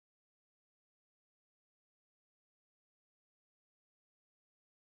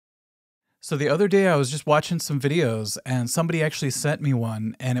So the other day I was just watching some videos and somebody actually sent me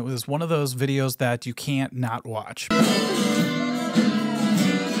one, and it was one of those videos that you can't not watch.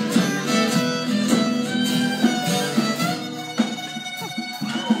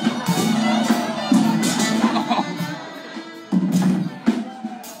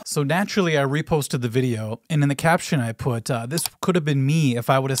 So naturally, I reposted the video, and in the caption I put, this could have been me if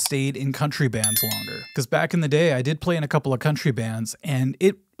I would have stayed in country bands longer. Because back in the day, I did play in a couple of country bands, and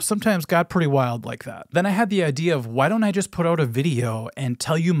it sometimes got pretty wild like that. Then I had the idea of, why don't I just put out a video and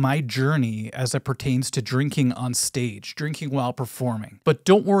tell you my journey as it pertains to drinking on stage, drinking while performing. But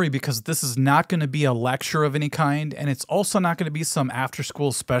don't worry, because this is not going to be a lecture of any kind, and it's also not going to be some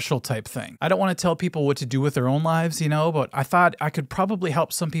after-school special type thing. I don't want to tell people what to do with their own lives, you know, but I thought I could probably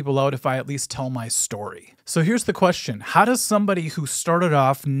help some people out if I at least tell my story. So here's the question: how does somebody who started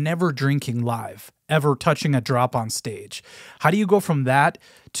off never drinking live, ever touching a drop on stage, how do you go from that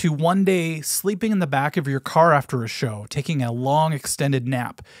to one day sleeping in the back of your car after a show, taking a long extended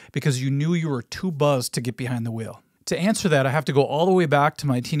nap because you knew you were too buzzed to get behind the wheel? To answer that, I have to go all the way back to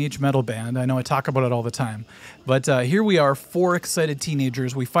my teenage metal band. I know I talk about it all the time, but here we are, 4 excited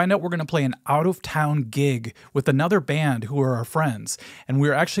teenagers. We find out we're going to play an out-of-town gig with another band who are our friends, and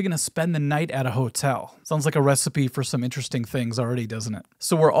we're actually going to spend the night at a hotel. Sounds like a recipe for some interesting things already, doesn't it?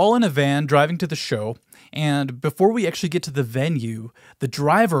 So we're all in a van driving to the show, and before we actually get to the venue, the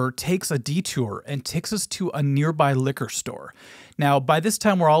driver takes a detour and takes us to a nearby liquor store. Now, by this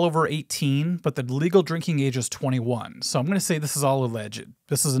time, we're all over 18, but the legal drinking age is 21. So I'm going to say this is all alleged.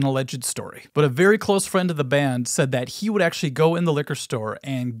 This is an alleged story. But a very close friend of the band said that he would actually go in the liquor store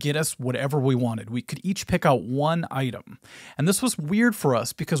and get us whatever we wanted. We could each pick out one item. And this was weird for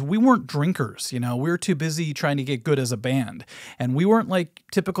us because we weren't drinkers, you know. We were too busy trying to get good as a band. And we weren't like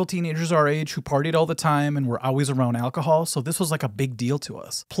typical teenagers our age who partied all the time and were always around alcohol. So this was like a big deal to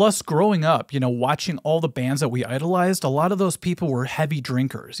us. Plus, growing up, you know, watching all the bands that we idolized, a lot of those people were heavy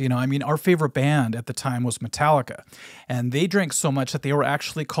drinkers. You know, I mean, our favorite band at the time was Metallica. And they drank so much that they were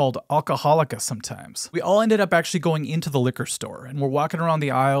actually called Alcoholica sometimes. We all ended up actually going into the liquor store, and we're walking around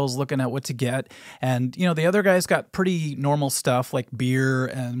the aisles looking at what to get. And, you know, the other guys got pretty normal stuff like beer,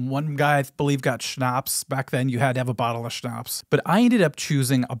 and one guy, I believe, got schnapps. Back then, you had to have a bottle of schnapps. But I ended up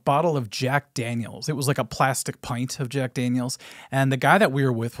choosing a bottle of Jack Daniels. It was like a plastic pint of Jack Daniels. And the guy that we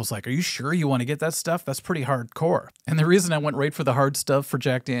were with was like, "Are you sure you want to get that stuff? That's pretty hardcore." And the reason I went right for the hard stuff for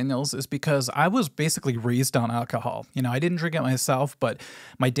Jack Daniels is because I was basically raised on alcohol. You know, I didn't drink it myself, but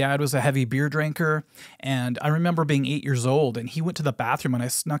my dad was a heavy beer drinker, and I remember being 8 years old, and he went to the bathroom, and I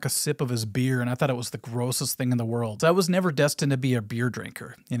snuck a sip of his beer, and I thought it was the grossest thing in the world. So I was never destined to be a beer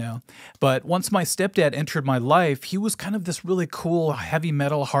drinker, you know? But once my stepdad entered my life, he was kind of this really cool, heavy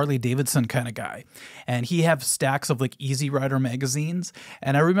metal Harley Davidson kind of guy, and he had stacks of like Easy Rider magazines,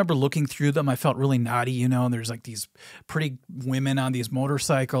 and I remember looking through them. I felt really naughty, you know, and there's like these pretty women on these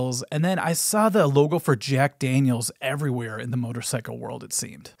motorcycles, and then I saw the logo for Jack Daniels everywhere in the motorcycle world, it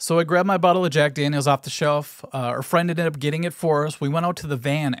seemed. So I grabbed my bottle of Jack Daniels off the shelf. Our friend ended up getting it for us. We went out to the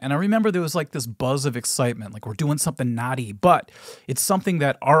van, and I remember there was like this buzz of excitement, like we're doing something naughty, but it's something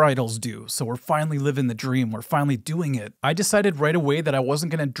that our idols do, so we're finally living the dream. We're finally doing it. I decided right away that I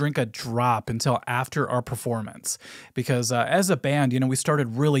wasn't going to drink a drop until after our performance, because as a band, you know, we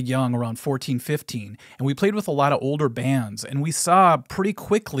started really young, around 14, 15, and we played with a lot of older bands, and we saw pretty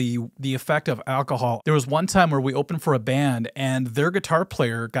quickly the effect of alcohol. There was one time where we opened for a band, and their guitar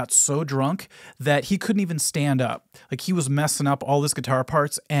player got so drunk that he couldn't even stand up. Like, he was messing up all his guitar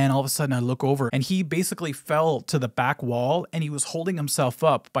parts, and all of a sudden I look over, and he basically fell to the back wall, and he was holding himself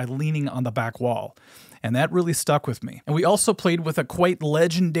up by leaning on the back wall. And that really stuck with me. And we also played with a quite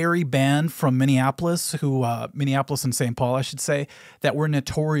legendary band from Minneapolis, Minneapolis and St. Paul, I should say, that were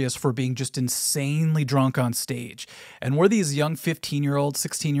notorious for being just insanely drunk on stage. And we're these young 15-year-olds,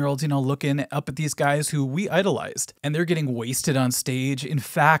 16-year-olds, you know, looking up at these guys who we idolized. And they're getting wasted on stage. In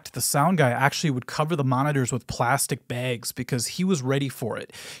fact, the sound guy actually would cover the monitors with plastic bags because he was ready for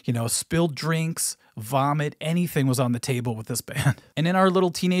it. You know, spilled drinks, vomit, anything was on the table with this band. And in our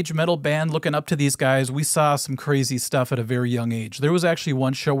little teenage metal band, looking up to these guys, we saw some crazy stuff at a very young age. There was actually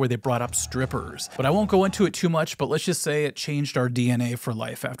one show where they brought up strippers, but I won't go into it too much, but let's just say it changed our DNA for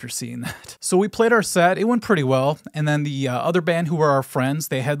life after seeing that. So we played our set, it went pretty well, and then the other band who were our friends,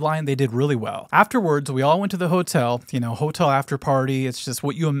 they headlined, they did really well. Afterwards, we all went to the hotel, you know, hotel after party. It's just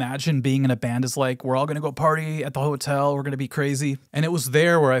what you imagine being in a band is like. We're all gonna go party at the hotel, we're gonna be crazy. And it was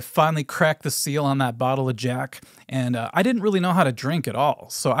there where I finally cracked the seal on that bottle of Jack, and I didn't really know how to drink at all.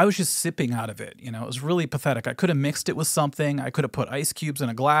 So I was just sipping out of it. You know, it was really pathetic. I could have mixed it with something. I could have put ice cubes in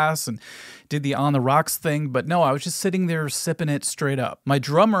a glass and did the on the rocks thing, but no, I was just sitting there sipping it straight up. My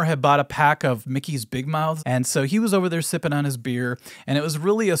drummer had bought a pack of Mickey's Big Mouths, and so he was over there sipping on his beer, and it was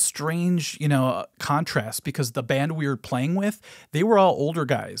really a strange, you know, contrast because the band we were playing with, they were all older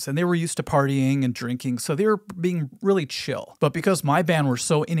guys, and they were used to partying and drinking, so they were being really chill. But because my band were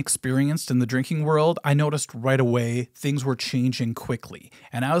so inexperienced in the drinking world, I noticed right away things were changing quickly,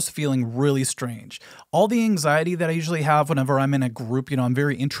 and I was feeling really strange. All the anxiety that I usually have whenever I'm in a group, you know, I'm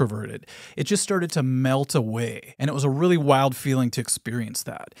very introverted, it just started to melt away, and it was a really wild feeling to experience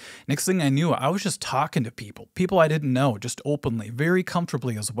that. Next thing I knew, I was just talking to people I didn't know, just openly, very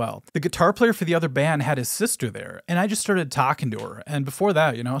comfortably as well. The guitar player for the other band had his sister there, and I just started talking to her, and before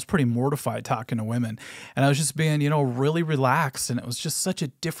that, you know, I was pretty mortified talking to women, and I was just being, you know, really relaxed, and it was just such a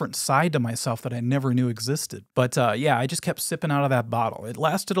different side to myself that I never knew existed. But yeah, I just kept sipping out of that bottle. It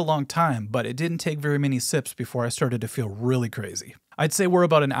lasted a long time, but it didn't take very many sips before I started to feel really crazy. I'd say we're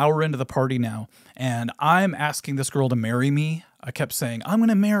about an hour into the party now, and I'm asking this girl to marry me. I kept saying, I'm going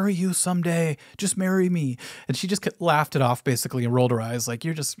to marry you someday. Just marry me. And she just laughed it off basically and rolled her eyes like,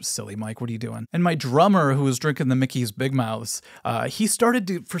 you're just silly, Mike. What are you doing? And my drummer, who was drinking the Mickey's Big Mouths, he started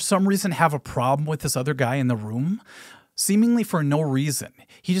to, for some reason, have a problem with this other guy in the room. Seemingly for no reason.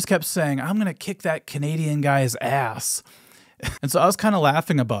 He just kept saying, I'm going to kick that Canadian guy's ass. And so I was kind of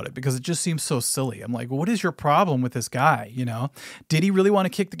laughing about it because it just seems so silly. I'm like, what is your problem with this guy? You know, did he really want to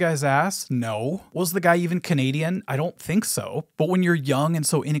kick the guy's ass? No. Was the guy even Canadian? I don't think so. But when you're young and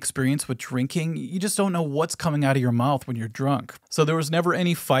so inexperienced with drinking, you just don't know what's coming out of your mouth when you're drunk. So there was never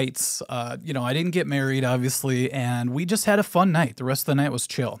any fights. You know, I didn't get married, obviously, and we just had a fun night. The rest of the night was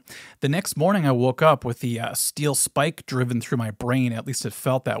chill. The next morning, I woke up with the steel spike driven through my brain. At least it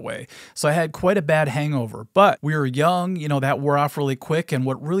felt that way. So I had quite a bad hangover. But we were young, you know, that wore off really quick, and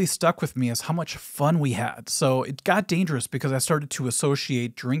what really stuck with me is how much fun we had. So it got dangerous because I started to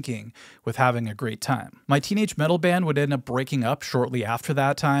associate drinking with having a great time. My teenage metal band would end up breaking up shortly after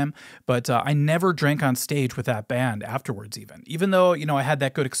that time, but I never drank on stage with that band afterwards even though, you know, I had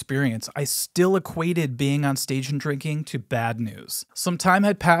that good experience, I still equated being on stage and drinking to bad news. Some time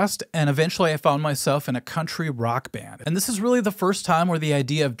had passed, and eventually I found myself in a country rock band. And this is really the first time where the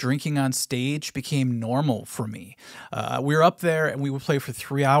idea of drinking on stage became normal for me. We were up there and we would play for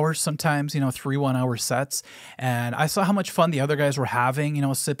 3 hours sometimes, you know, 3 1-hour sets. And I saw how much fun the other guys were having, you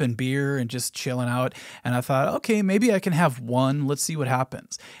know, sipping beer and just chilling out. And I thought, okay, maybe I can have one. Let's see what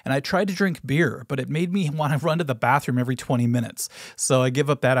happens. And I tried to drink beer, but it made me want to run to the bathroom every 20 minutes. So I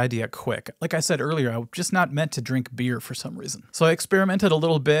give up that idea quick. Like I said earlier, I was just not meant to drink beer for some reason. So I experimented a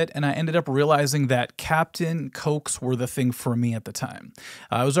little bit, and I ended up realizing that Captain Cokes were the thing for me at the time.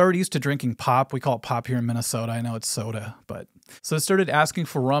 I was already used to drinking pop. We call it pop here in Minnesota. I know it's soda, but... So I started asking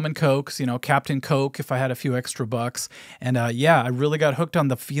for rum and Cokes, you know, Captain Coke if I had a few extra bucks. And yeah, I really got hooked on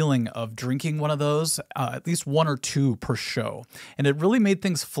the feeling of drinking one of those, at least 1 or 2 per show. And it really made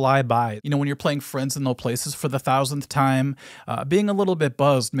things fly by. You know, when you're playing Friends in Low Places for the 1000th time, being a little bit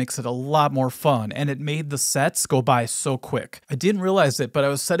buzzed makes it a lot more fun. And it made the sets go by so quick. I didn't realize it, but I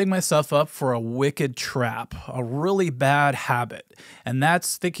was setting myself up for a wicked trap, a really bad habit. And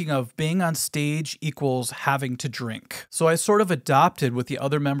that's thinking of being on stage equals having to drink. So I sort of adopted what the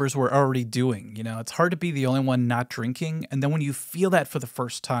other members were already doing. You know, it's hard to be the only one not drinking, and then when you feel that for the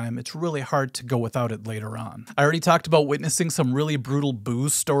first time, it's really hard to go without it later on. I already talked about witnessing some really brutal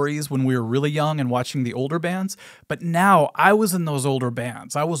booze stories when we were really young and watching the older bands, but now I was in those older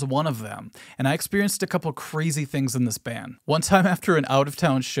bands. I was one of them, and I experienced a couple crazy things in this band. One time after an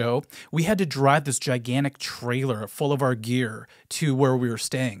out-of-town show, we had to drive this gigantic trailer full of our gear to where we were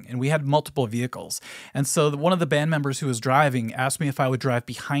staying, and we had multiple vehicles. And so one of the band members who was driving asked me if I would drive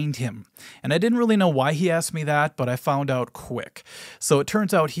behind him. And I didn't really know why he asked me that, but I found out quick. So it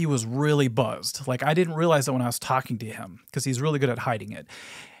turns out he was really buzzed. Like, I didn't realize that when I was talking to him, because he's really good at hiding it.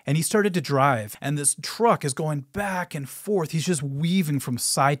 And he started to drive, and this truck is going back and forth. He's just weaving from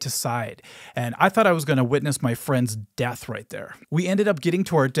side to side. And I thought I was going to witness my friend's death right there. We ended up getting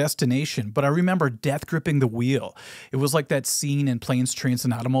to our destination, but I remember death gripping the wheel. It was like that scene in Planes, Trains,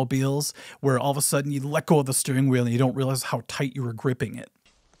 and Automobiles where all of a sudden you let go of the steering wheel and you don't realize how tight you were gripping it.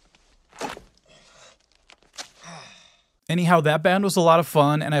 Anyhow, that band was a lot of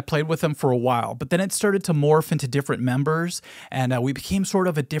fun, and I played with them for a while, but then it started to morph into different members, and we became sort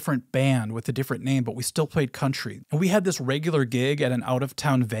of a different band with a different name, but we still played country. And we had this regular gig at an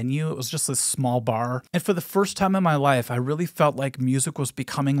out-of-town venue. It was just this small bar, and for the first time in my life, I really felt like music was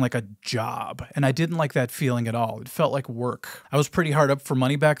becoming like a job, and I didn't like that feeling at all. It felt like work. I was pretty hard up for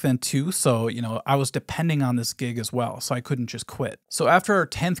money back then too, so, I was depending on this gig as well, so I couldn't just quit. So after our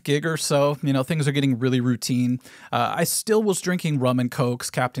 10th gig or so, things are getting really routine. I still was drinking rum and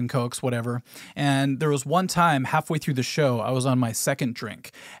cokes, Captain Cokes, whatever. And there was one time halfway through the show, I was on my second drink,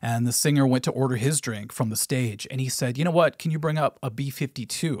 and the singer went to order his drink from the stage, and he said, "You know what? Can you bring up a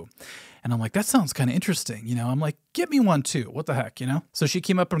B-52?" And I'm like, that sounds kind of interesting. I'm like, get me one too. What the heck, So she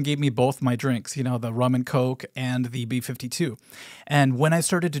came up and gave me both my drinks, the rum and coke and the B-52. And when I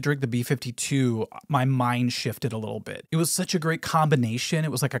started to drink the B-52, my mind shifted a little bit. It was such a great combination. It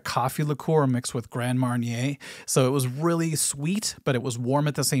was like a coffee liqueur mixed with Grand Marnier. So it was really sweet, but it was warm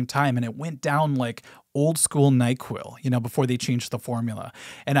at the same time. And it went down like old school NyQuil, before they changed the formula.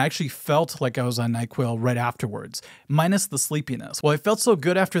 And I actually felt like I was on NyQuil right afterwards, minus the sleepiness. Well, I felt so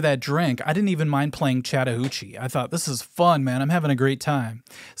good after that drink, I didn't even mind playing Chattahoochee. I thought, this is fun, man. I'm having a great time.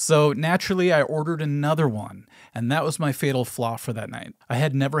 So naturally, I ordered another one. And that was my fatal flaw for that night. I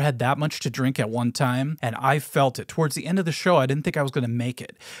had never had that much to drink at one time, and I felt it. Towards the end of the show, I didn't think I was going to make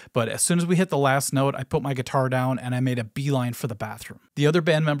it. But as soon as we hit the last note, I put my guitar down and I made a beeline for the bathroom. The other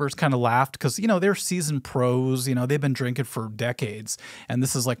band members kind of laughed because, they're seasoned pros, they've been drinking for decades. And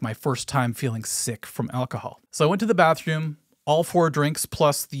this is like my first time feeling sick from alcohol. So I went to the bathroom. All 4 drinks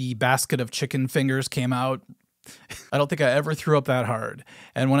plus the basket of chicken fingers came out. I don't think I ever threw up that hard.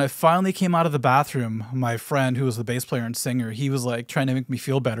 And when I finally came out of the bathroom, my friend, who was the bass player and singer, he was like trying to make me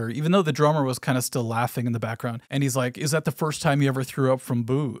feel better, even though the drummer was kind of still laughing in the background. And he's like, "Is that the first time you ever threw up from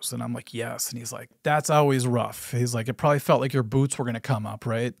booze?" And I'm like, "Yes." And he's like, "That's always rough." He's like, "It probably felt like your boots were going to come up,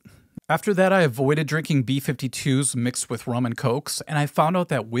 right?" After that, I avoided drinking B-52s mixed with rum and cokes, and I found out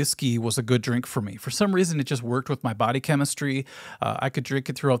that whiskey was a good drink for me. For some reason, it just worked with my body chemistry. I could drink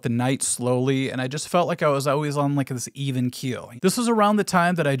it throughout the night slowly, and I just felt like I was always on like this even keel. This was around the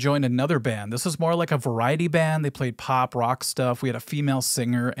time that I joined another band. This was more like a variety band. They played pop, rock stuff. We had a female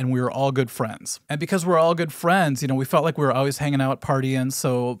singer, and we were all good friends. And because we're all good friends, we felt like we were always hanging out, partying,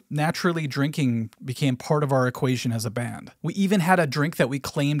 so naturally drinking became part of our equation as a band. We even had a drink that we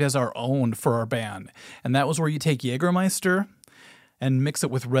claimed as our own for our band, and that was where you take Jägermeister and mix it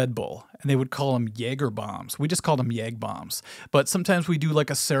with Red Bull, and they would call them Jaeger bombs. We just called them Jäg bombs. But sometimes we do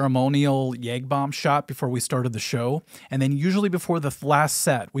like a ceremonial Jäg bomb shot before we started the show, and then usually before the last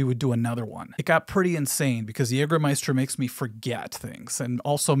set, we would do another one. It got pretty insane because Jägermeister makes me forget things and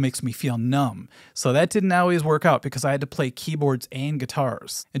also makes me feel numb. So that didn't always work out because I had to play keyboards and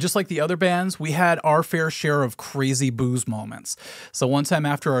guitars. And just like the other bands, we had our fair share of crazy booze moments. So one time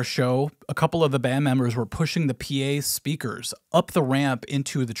after our show, a couple of the band members were pushing the PA speakers up the ramp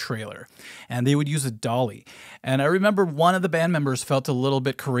into the trailer, and they would use a dolly. And I remember one of the band members felt a little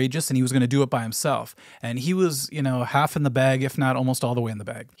bit courageous and he was going to do it by himself. And he was, half in the bag, if not almost all the way in the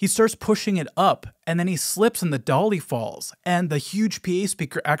bag. He starts pushing it up, and then he slips and the dolly falls, and the huge PA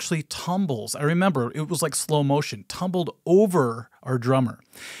speaker actually tumbles. I remember it was like slow motion, tumbled over our drummer.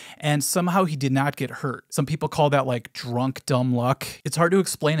 And somehow he did not get hurt. Some people call that like drunk dumb luck. It's hard to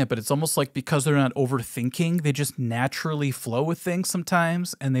explain it, but it's almost like because they're not overthinking, they just naturally flow with things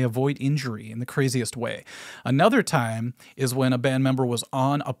sometimes, and they avoid injury in the craziest way. Another time is when a band member was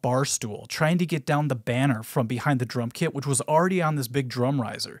on a bar stool trying to get down the banner from behind the drum kit, which was already on this big drum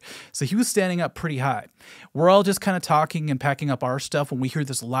riser. So he was standing up pretty high. We're all just kind of talking and packing up our stuff when we hear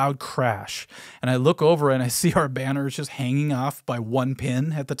this loud crash. And I look over and I see our banner is just hanging off by one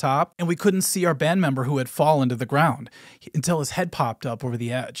pin at the top. And we couldn't see our band member who had fallen to the ground until his head popped up over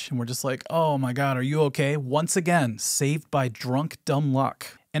the edge. And we're just like, "Oh my God, are you okay?" Once again, saved by drunk dumb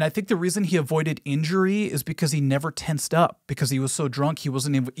luck. And I think the reason he avoided injury is because he never tensed up, because he was so drunk he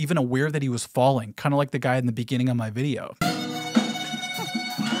wasn't even aware that he was falling, kind of like the guy in the beginning of my video.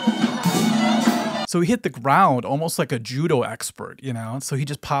 So he hit the ground almost like a judo expert, so he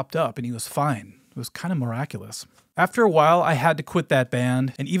just popped up and he was fine. It was kind of miraculous. After a while, I had to quit that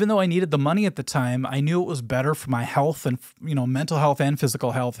band, and even though I needed the money at the time, I knew it was better for my health and, mental health and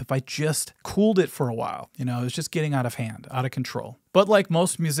physical health if I just cooled it for a while. It was just getting out of hand, out of control. But like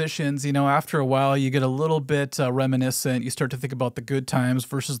most musicians, after a while, you get a little bit reminiscent. You start to think about the good times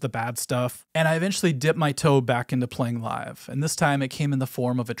versus the bad stuff. And I eventually dipped my toe back into playing live. And this time it came in the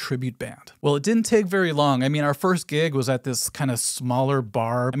form of a tribute band. Well, it didn't take very long. Our first gig was at this kind of smaller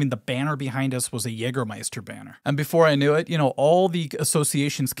bar. The banner behind us was a Jägermeister banner. And before I knew it, all the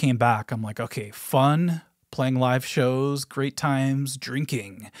associations came back. I'm like, okay, fun, playing live shows, great times,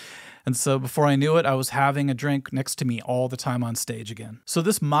 drinking. And so before I knew it, I was having a drink next to me all the time on stage again. So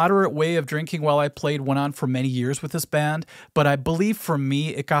this moderate way of drinking while I played went on for many years with this band, but I believe for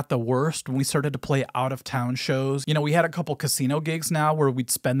me, it got the worst when we started to play out of town shows. You know, we had a couple casino gigs now where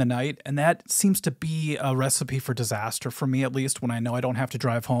we'd spend the night, and that seems to be a recipe for disaster for me, at least when I know I don't have to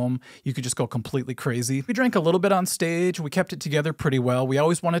drive home. You could just go completely crazy. We drank a little bit on stage. We kept it together pretty well. We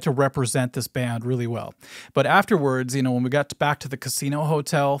always wanted to represent this band really well. But afterwards, you know, when we got back to the casino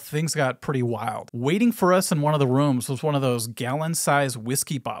hotel, things got pretty wild. Waiting for us in one of the rooms was one of those gallon-sized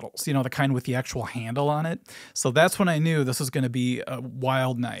whiskey bottles, you know, the kind with the actual handle on it. So that's when I knew this was going to be a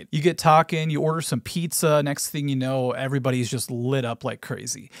wild night. You get talking, you order some pizza, next thing you know, everybody's just lit up like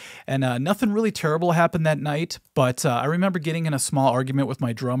crazy. And nothing really terrible happened that night, but I remember getting in a small argument with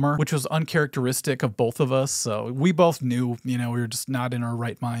my drummer, which was uncharacteristic of both of us. So we both knew, you know, we were just not in our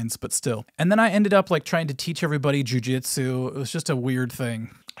right minds, but still. And then I ended up like trying to teach everybody jujitsu. It was just a weird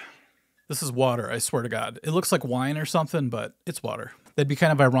thing. This is water, I swear to God. It looks like wine or something, but it's water. That'd be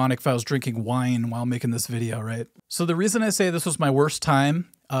kind of ironic if I was drinking wine while making this video, right? So the reason I say this was my worst time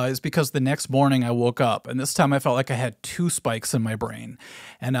is because the next morning I woke up, and this time I felt like I had 2 spikes in my brain.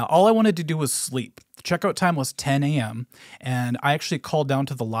 And all I wanted to do was sleep. The checkout time was 10 a.m. and I actually called down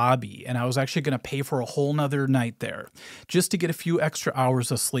to the lobby, and I was actually going to pay for a whole nother night there just to get a few extra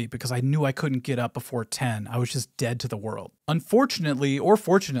hours of sleep because I knew I couldn't get up before 10. I was just dead to the world. Unfortunately, or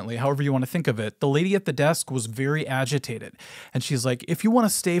fortunately, however you want to think of it, the lady at the desk was very agitated. And she's like, if you want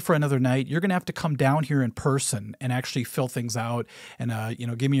to stay for another night, you're going to have to come down here in person and actually fill things out and, you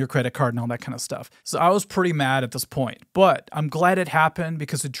know, give me your credit card and all that kind of stuff. So I was pretty mad at this point, but I'm glad it happened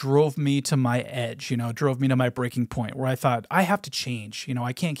because it drove me to my edge, you know, it drove me to my breaking point where I thought, I have to change, you know,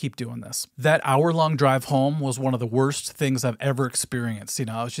 I can't keep doing this. That hour-long drive home was one of the worst things I've ever experienced. You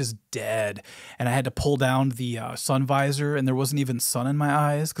know, I was just dead and I had to pull down the sun visor and there wasn't even sun in my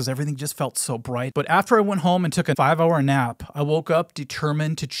eyes because everything just felt so bright. But after I went home and took a 5-hour nap, I woke up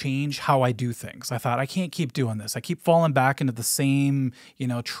determined to change how I do things. I thought, I can't keep doing this. I keep falling back into the same, you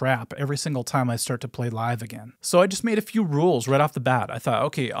know, trap every single time I start to play live again. So I just made a few rules right off the bat. I thought,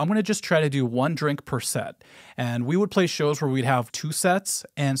 okay, I'm going to just try to do 1 drink per set. And we would play shows where we'd have 2 sets.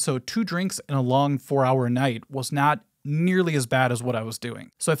 And so 2 drinks in a long 4-hour night was not nearly as bad as what I was doing.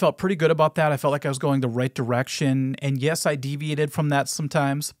 So I felt pretty good about that. I felt like I was going the right direction. And yes, I deviated from that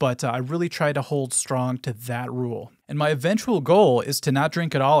sometimes, but I really tried to hold strong to that rule. And my eventual goal is to not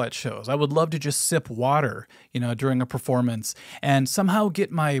drink at all at shows. I would love to just sip water, you know, during a performance and somehow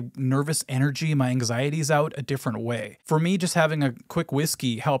get my nervous energy, my anxieties out a different way. For me, just having a quick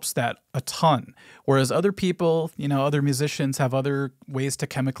whiskey helps that a ton. Whereas other people, you know, other musicians have other ways to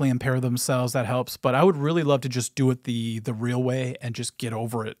chemically impair themselves that helps. But I would really love to just do it the real way and just get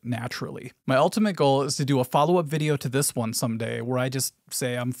over it naturally. My ultimate goal is to do a follow-up video to this one someday where I just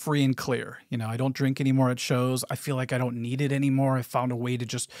say I'm free and clear. You know, I don't drink anymore at shows. I feel like I don't need it anymore. I found a way to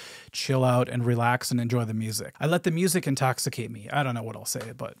just chill out and relax and enjoy the music. I let the music intoxicate me. I don't know what I'll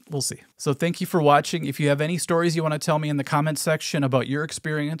say, but we'll see. So thank you for watching. If you have any stories you want to tell me in the comment section about your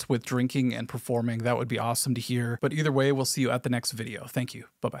experience with drinking and performing, that would be awesome to hear. But either way, we'll see you at the next video. Thank you.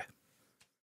 Bye-bye.